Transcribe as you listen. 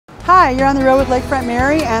Hi, you're on the road with Lakefront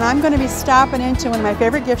Mary, and I'm going to be stopping into one of my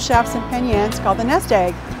favorite gift shops in Penn Yan. It's called the Nest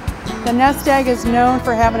Egg. The Nest Egg is known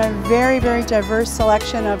for having a very diverse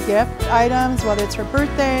selection of gift items, whether it's for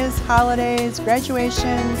birthdays, holidays,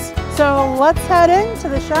 graduations. So let's head into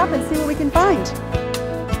the shop and see what we can find.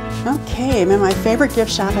 Okay, I'm in my favorite gift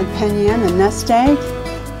shop in Penn Yan, the Nest Egg,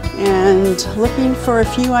 and looking for a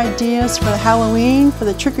few ideas for Halloween, for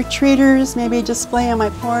the trick-or-treaters, maybe a display on my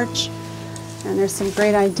porch. And there's some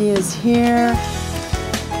great ideas here.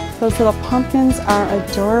 Those little pumpkins are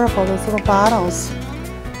adorable, those little bottles.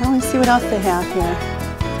 Now let's see what else they have here.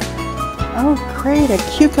 Oh great, a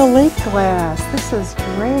Keuka Lake glass. This is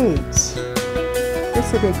great.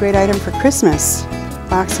 This would be a great item for Christmas.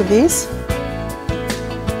 Box of these.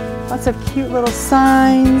 Lots of cute little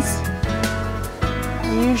signs.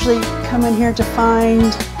 I usually come in here to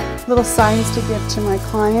find little signs to give to my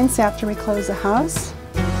clients after we close the house.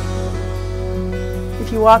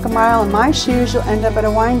 If you walk a mile in my shoes, you'll end up at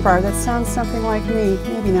a wine bar. That sounds something like me.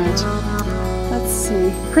 Maybe not. Let's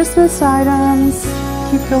see. Christmas items,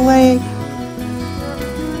 Keuka Lake.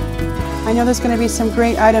 I know there's going to be some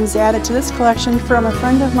great items added to this collection from a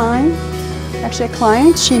friend of mine. Actually a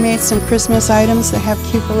client. She made some Christmas items that have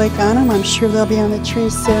Keuka Lake on them. I'm sure they'll be on the tree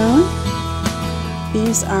soon.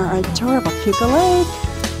 These are adorable. Keuka Lake.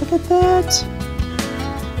 Look at that.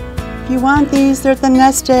 If you want these, they're at the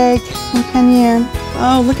Nest Egg in Penn Yan.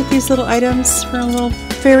 Oh, look at these little items for little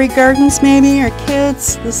fairy gardens maybe, or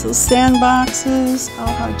kids. This little sandboxes. Oh,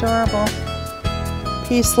 how adorable.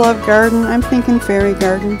 Peace, love garden. I'm thinking fairy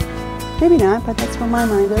garden. Maybe not, but that's where my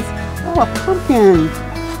mind is. Oh, a pumpkin.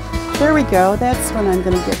 There we go. That's what I'm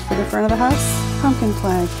going to get for the front of the house. Pumpkin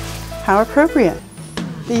flag. How appropriate.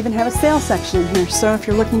 They even have a sale section in here. So if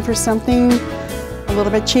you're looking for something a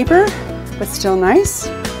little bit cheaper, but still nice,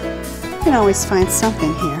 you can always find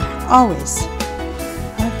something here. Always.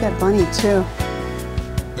 I like that bunny too.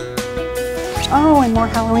 Oh, and more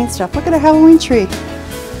Halloween stuff. Look at a Halloween tree.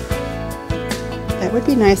 That would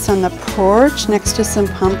be nice on the porch next to some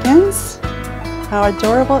pumpkins. How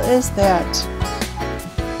adorable is that?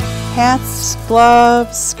 Hats,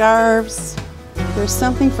 gloves, scarves. There's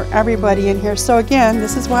something for everybody in here. So again,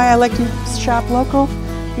 this is why I like to shop local.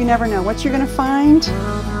 You never know what you're going to find,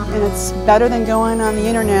 and it's better than going on the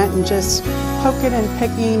internet and just poking and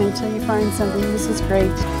picking until you find something. This is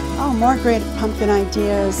great. Oh, more great pumpkin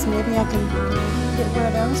ideas. Maybe I can get one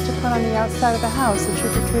of those to put on the outside of the house. The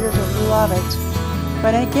trick-or-treaters will love it.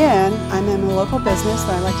 But again, I'm in a local business,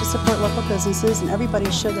 so I like to support local businesses, and everybody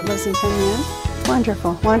should that lives in Penn Yan.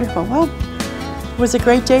 Wonderful, wonderful. Well, it was a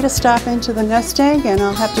great day to stop into the Nest Egg, and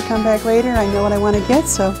I'll have to come back later. I know what I want to get,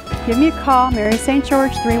 so give me a call, Mary St.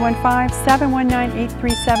 George,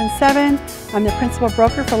 315-719-8377. I'm the principal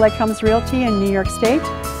broker for Lake Homes Realty in New York State.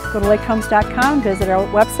 Go to lakehomes.com, visit our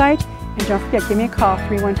website, and don't forget, give me a call,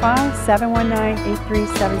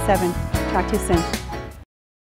 315-719-8377. Talk to you soon.